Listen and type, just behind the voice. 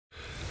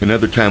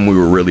Another time we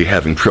were really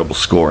having trouble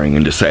scoring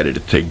and decided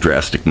to take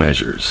drastic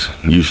measures.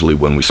 Usually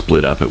when we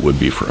split up it would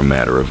be for a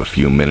matter of a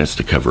few minutes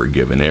to cover a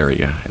given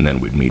area, and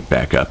then we'd meet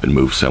back up and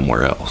move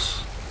somewhere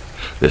else.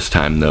 This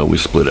time though, we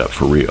split up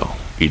for real,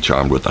 each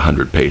armed with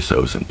 100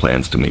 pesos and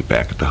plans to meet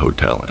back at the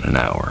hotel in an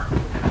hour.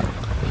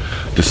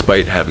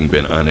 Despite having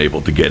been unable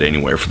to get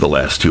anywhere for the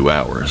last 2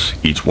 hours,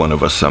 each one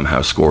of us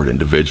somehow scored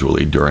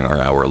individually during our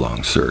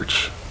hour-long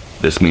search.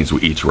 This means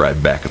we each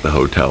arrived back at the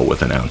hotel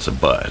with an ounce of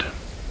bud.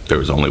 There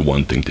was only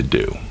one thing to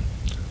do: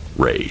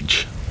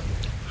 rage.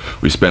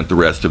 We spent the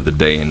rest of the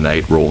day and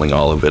night rolling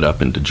all of it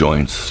up into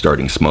joints,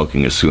 starting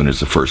smoking as soon as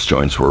the first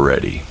joints were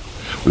ready.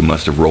 We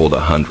must have rolled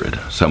 100,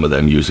 some of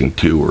them using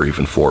 2 or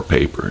even 4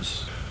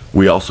 papers.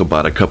 We also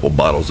bought a couple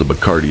bottles of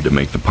Bacardi to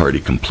make the party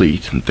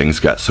complete, and things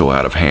got so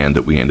out of hand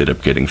that we ended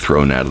up getting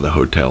thrown out of the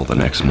hotel the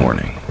next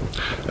morning.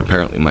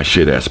 Apparently my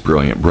shit-ass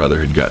brilliant brother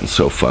had gotten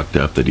so fucked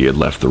up that he had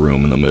left the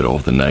room in the middle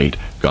of the night,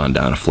 gone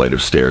down a flight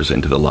of stairs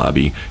into the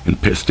lobby,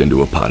 and pissed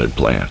into a potted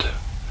plant.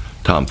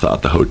 Tom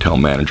thought the hotel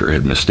manager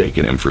had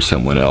mistaken him for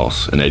someone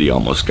else, and Eddie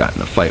almost got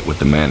in a fight with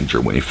the manager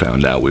when he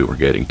found out we were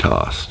getting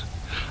tossed.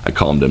 I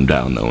calmed him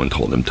down though and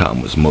told him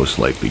Tom was most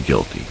likely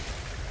guilty.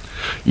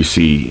 You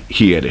see,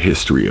 he had a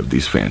history of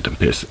these phantom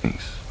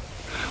pissings.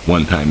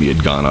 One time he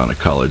had gone on a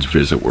college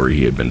visit where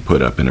he had been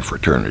put up in a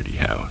fraternity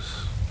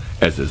house.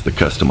 As is the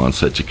custom on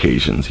such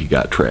occasions, he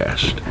got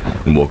trashed,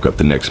 and woke up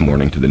the next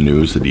morning to the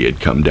news that he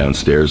had come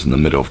downstairs in the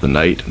middle of the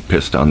night and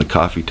pissed on the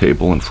coffee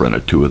table in front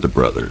of 2 of the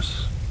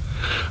brothers.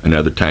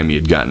 Another time he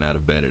had gotten out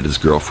of bed at his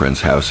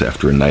girlfriend's house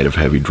after a night of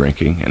heavy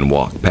drinking and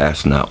walked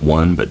past not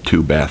 1 but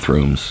 2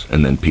 bathrooms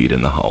and then peed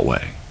in the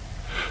hallway.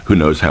 Who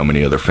knows how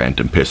many other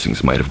phantom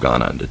pissings might have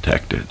gone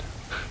undetected.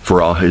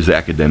 For all his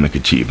academic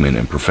achievement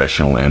and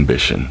professional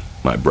ambition,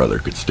 my brother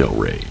could still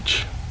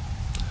rage.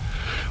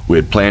 We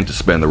had planned to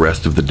spend the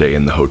rest of the day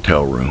in the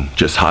hotel room,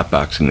 just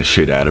hotboxing the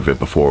shit out of it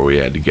before we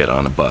had to get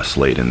on a bus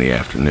late in the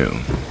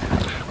afternoon.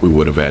 We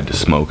would have had to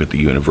smoke at the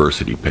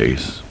university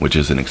pace, which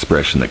is an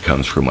expression that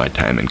comes from my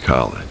time in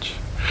college.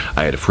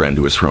 I had a friend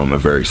who was from a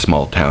very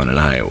small town in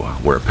Iowa,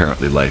 where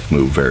apparently life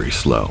moved very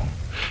slow.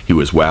 He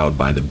was wowed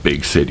by the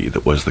big city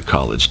that was the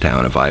college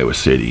town of Iowa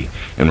City,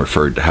 and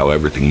referred to how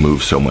everything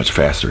moved so much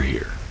faster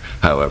here,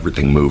 how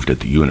everything moved at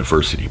the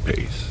university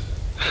pace.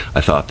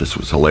 I thought this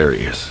was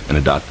hilarious, and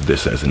adopted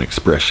this as an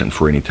expression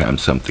for any time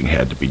something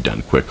had to be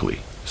done quickly,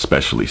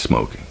 especially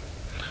smoking.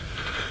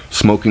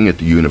 Smoking at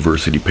the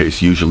university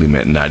pace usually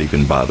meant not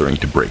even bothering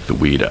to break the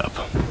weed up.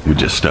 We'd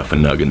just stuff a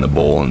nug in the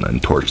bowl and then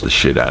torch the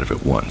shit out of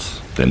it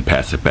once, then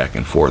pass it back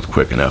and forth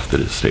quick enough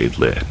that it stayed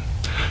lit.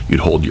 You'd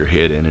hold your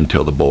hit in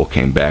until the bowl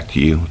came back to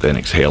you, then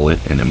exhale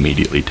it and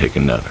immediately take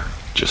another,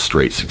 just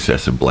straight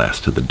successive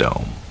blast to the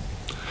dome.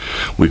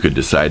 We could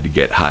decide to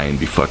get high and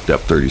be fucked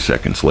up 30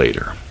 seconds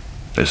later.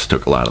 This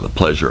took a lot of the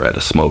pleasure out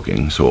of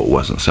smoking, so it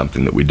wasn't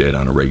something that we did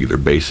on a regular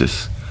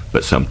basis,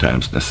 but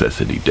sometimes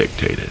necessity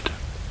dictated.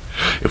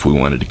 If we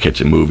wanted to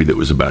catch a movie that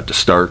was about to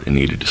start and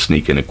needed to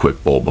sneak in a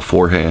quick bowl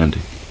beforehand,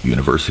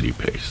 university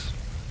pace.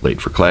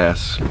 Late for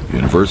class,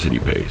 university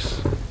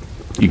pace.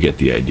 You get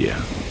the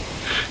idea.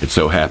 It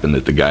so happened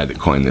that the guy that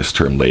coined this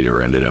term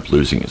later ended up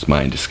losing his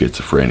mind to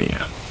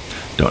schizophrenia.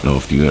 Don't know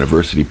if the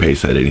university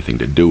pace had anything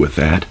to do with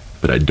that,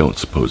 but I don't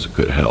suppose it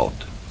could have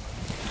helped.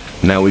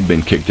 Now we'd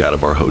been kicked out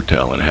of our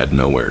hotel and had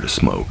nowhere to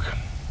smoke.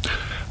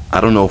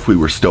 I don't know if we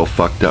were still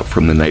fucked up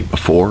from the night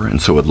before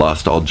and so had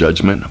lost all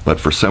judgment, but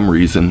for some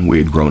reason we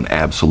had grown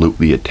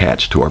absolutely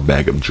attached to our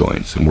bag of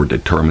joints and were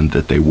determined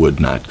that they would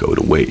not go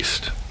to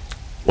waste.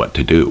 What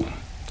to do?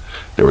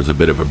 There was a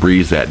bit of a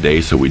breeze that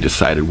day, so we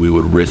decided we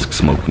would risk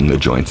smoking the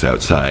joints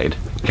outside,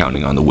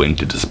 counting on the wind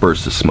to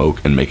disperse the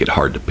smoke and make it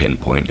hard to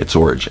pinpoint its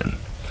origin.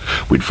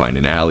 We'd find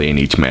an alley and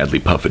each madly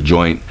puff a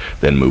joint,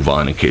 then move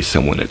on in case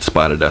someone had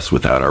spotted us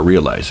without our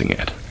realizing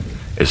it.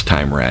 As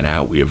time ran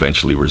out, we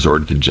eventually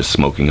resorted to just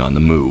smoking on the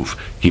move,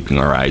 keeping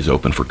our eyes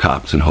open for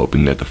cops and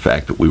hoping that the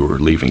fact that we were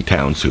leaving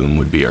town soon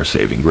would be our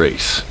saving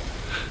grace.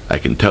 I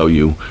can tell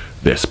you,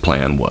 this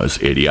plan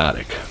was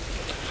idiotic.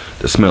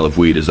 The smell of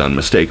weed is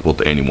unmistakable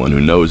to anyone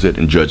who knows it,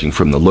 and judging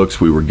from the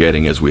looks we were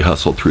getting as we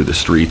hustled through the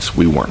streets,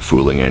 we weren't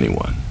fooling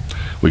anyone.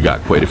 We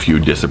got quite a few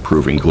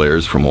disapproving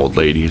glares from old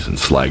ladies and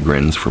sly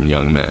grins from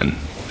young men.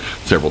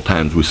 Several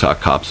times we saw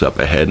cops up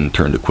ahead and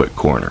turned a quick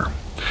corner.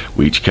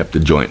 We each kept the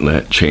joint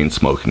lit, chain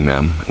smoking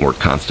them, and were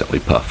constantly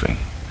puffing.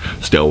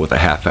 Still, with a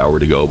half hour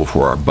to go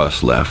before our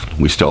bus left,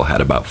 we still had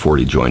about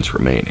 40 joints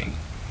remaining.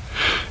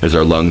 As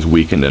our lungs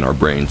weakened and our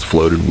brains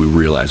floated, we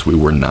realized we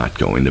were not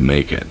going to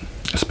make it,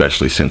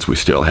 especially since we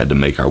still had to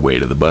make our way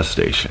to the bus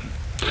station.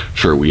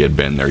 Sure, we had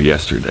been there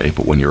yesterday,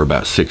 but when you're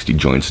about 60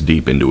 joints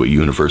deep into a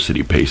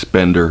university pace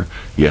bender,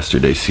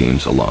 yesterday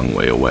seems a long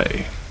way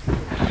away.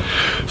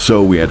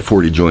 So we had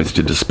 40 joints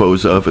to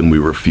dispose of, and we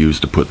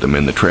refused to put them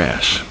in the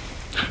trash.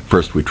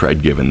 First we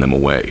tried giving them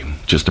away,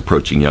 just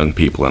approaching young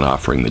people and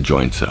offering the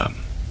joints up.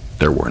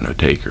 There were no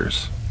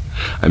takers.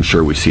 I'm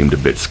sure we seemed a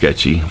bit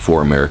sketchy,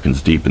 4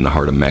 Americans deep in the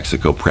heart of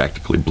Mexico,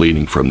 practically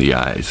bleeding from the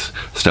eyes,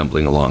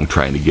 stumbling along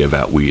trying to give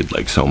out weed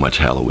like so much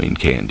Halloween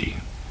candy.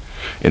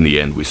 In the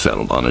end, we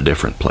settled on a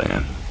different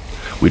plan.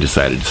 We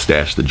decided to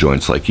stash the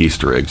joints like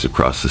Easter eggs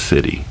across the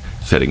city,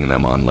 setting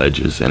them on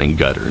ledges and in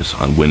gutters,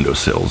 on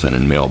windowsills and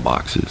in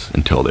mailboxes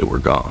until they were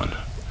gone.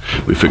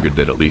 We figured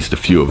that at least a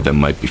few of them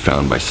might be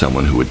found by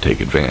someone who would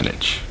take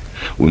advantage.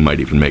 We might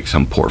even make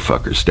some poor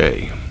fucker's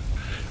day.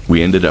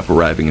 We ended up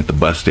arriving at the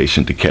bus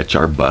station to catch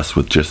our bus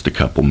with just a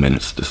couple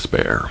minutes to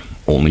spare,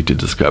 only to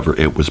discover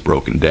it was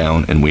broken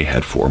down and we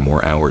had 4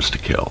 more hours to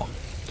kill.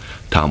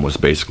 Tom was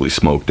basically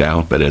smoked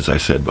out, but as I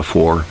said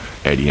before,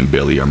 Eddie and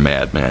Billy are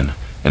madmen,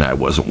 and I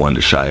wasn't one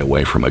to shy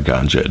away from a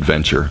ganja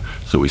adventure,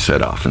 so we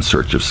set off in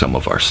search of some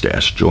of our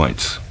stashed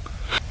joints.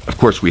 Of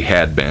course we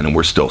had been, and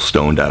we're still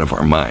stoned out of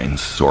our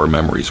minds, so our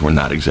memories were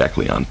not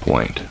exactly on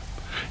point.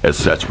 As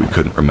such, we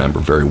couldn't remember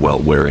very well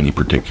where any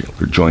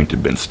particular joint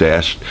had been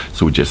stashed,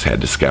 so we just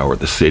had to scour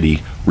the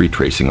city,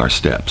 retracing our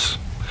steps.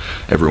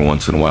 Every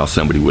once in a while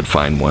somebody would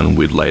find one, and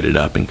we'd light it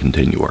up and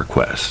continue our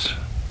quest.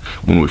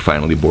 When we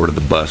finally boarded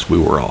the bus, we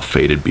were all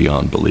faded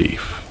beyond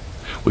belief.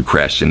 We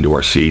crashed into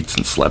our seats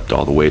and slept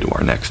all the way to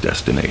our next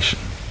destination.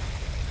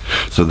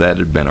 So that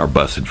had been our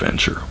bus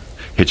adventure.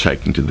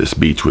 Hitchhiking to this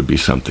beach would be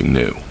something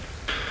new.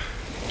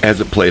 As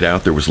it played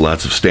out, there was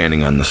lots of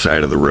standing on the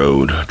side of the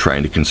road,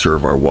 trying to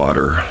conserve our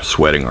water,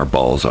 sweating our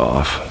balls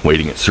off,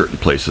 waiting at certain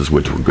places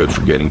which were good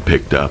for getting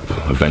picked up,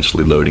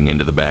 eventually loading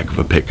into the back of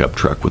a pickup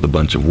truck with a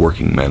bunch of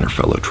working men or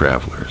fellow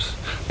travelers,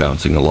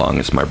 bouncing along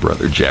as my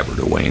brother jabbered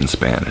away in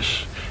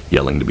Spanish,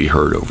 yelling to be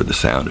heard over the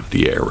sound of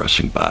the air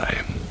rushing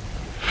by.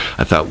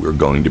 I thought we were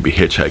going to be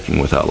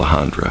hitchhiking with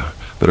Alejandra,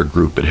 but her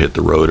group had hit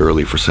the road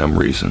early for some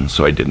reason,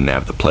 so I didn't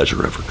have the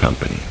pleasure of her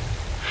company.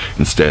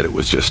 Instead, it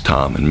was just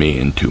Tom and me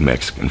and 2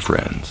 Mexican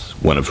friends,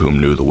 one of whom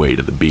knew the way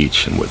to the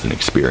beach and was an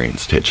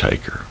experienced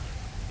hitchhiker.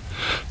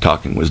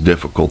 Talking was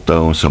difficult,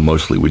 though, so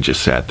mostly we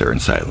just sat there in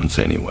silence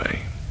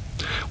anyway.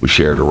 We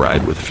shared a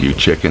ride with a few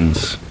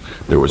chickens.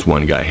 There was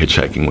one guy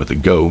hitchhiking with a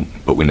goat,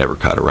 but we never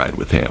caught a ride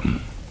with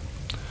him.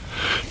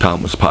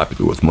 Tom was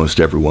popular with most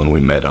everyone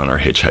we met on our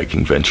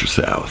hitchhiking venture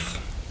south.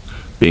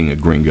 Being a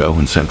gringo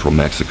in central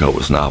Mexico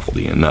was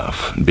novelty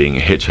enough, and being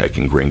a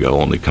hitchhiking gringo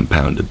only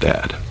compounded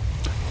that.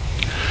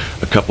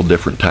 A couple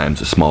different times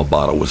a small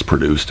bottle was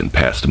produced and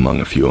passed among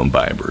a few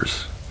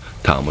imbibers.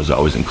 Tom was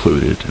always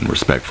included and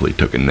respectfully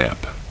took a nip.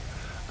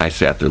 I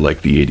sat there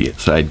like the idiot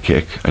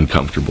sidekick,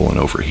 uncomfortable and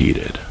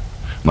overheated.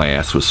 My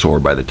ass was sore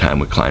by the time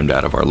we climbed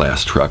out of our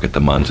last truck at the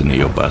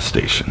Manzanillo bus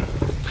station.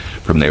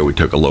 From there we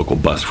took a local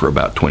bus for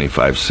about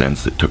 25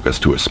 cents that took us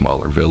to a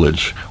smaller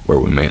village, where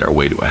we made our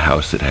way to a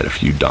house that had a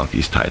few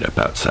donkeys tied up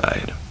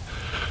outside.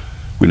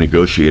 We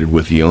negotiated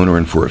with the owner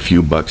and for a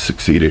few bucks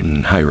succeeded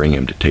in hiring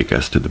him to take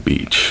us to the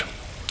beach.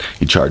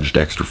 He charged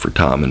extra for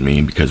Tom and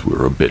me because we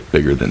were a bit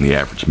bigger than the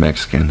average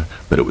Mexican,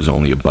 but it was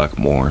only $1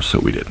 more, so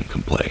we didn't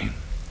complain.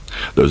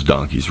 Those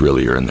donkeys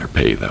really earned their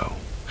pay, though.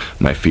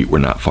 My feet were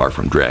not far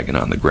from dragging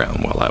on the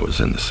ground while I was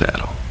in the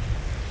saddle.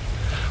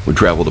 We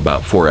traveled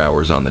about 4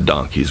 hours on the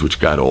donkeys, which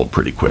got old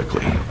pretty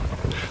quickly.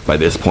 By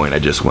this point, I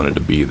just wanted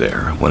to be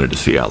there, wanted to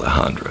see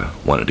Alejandra,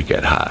 wanted to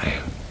get high.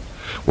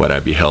 What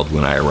I beheld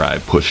when I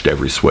arrived pushed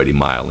every sweaty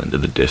mile into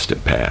the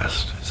distant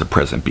past, as the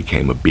present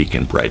became a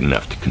beacon bright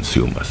enough to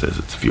consume us as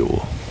its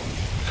fuel.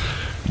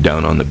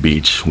 Down on the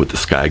beach, with the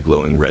sky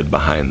glowing red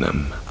behind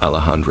them,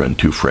 Alejandra and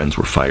 2 friends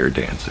were fire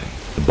dancing,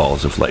 the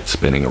balls of light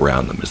spinning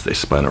around them as they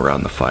spun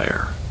around the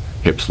fire,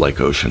 hips like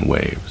ocean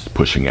waves,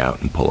 pushing out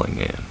and pulling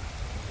in.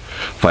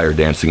 Fire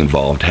dancing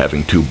involved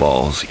having 2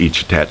 balls,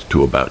 each attached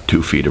to about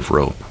 2 feet of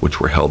rope, which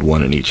were held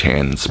one in each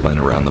hand and spun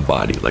around the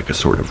body like a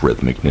sort of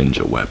rhythmic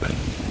ninja weapon.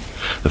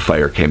 The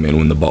fire came in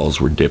when the balls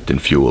were dipped in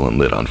fuel and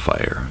lit on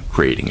fire,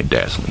 creating a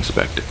dazzling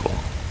spectacle.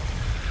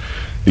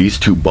 These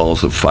 2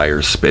 balls of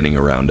fire spinning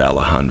around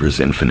Alejandra's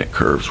infinite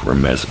curves were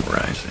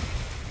mesmerizing.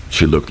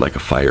 She looked like a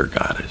fire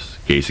goddess,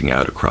 gazing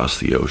out across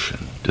the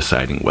ocean,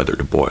 deciding whether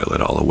to boil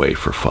it all away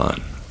for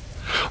fun.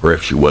 Or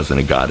if she wasn't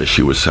a goddess,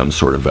 she was some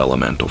sort of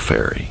elemental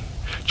fairy,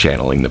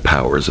 channeling the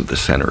powers of the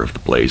center of the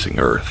blazing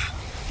earth,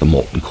 the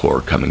molten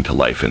core coming to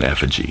life in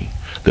effigy,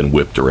 then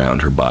whipped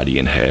around her body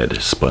and head,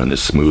 spun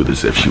as smooth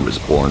as if she was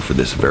born for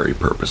this very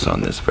purpose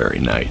on this very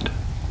night.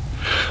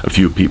 A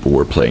few people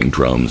were playing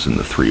drums and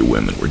the 3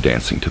 women were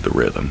dancing to the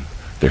rhythm,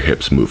 their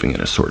hips moving in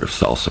a sort of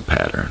salsa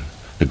pattern,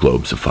 the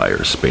globes of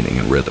fire spinning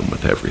in rhythm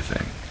with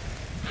everything.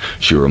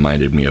 She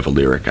reminded me of a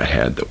lyric I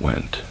had that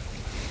went,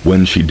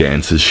 "When she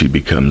dances, she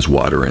becomes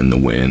water in the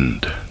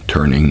wind,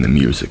 turning the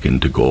music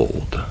into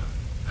gold.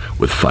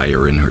 With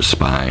fire in her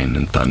spine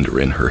and thunder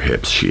in her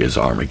hips, she is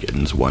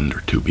Armageddon's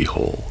wonder to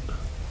behold."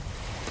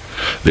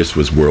 This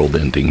was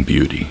world-ending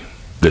beauty.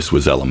 This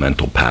was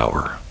elemental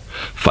power.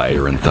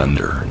 Fire and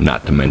thunder,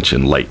 not to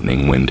mention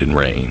lightning, wind, and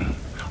rain,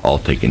 all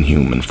taken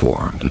human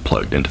form and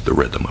plugged into the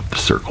rhythm of the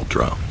circle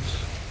drum.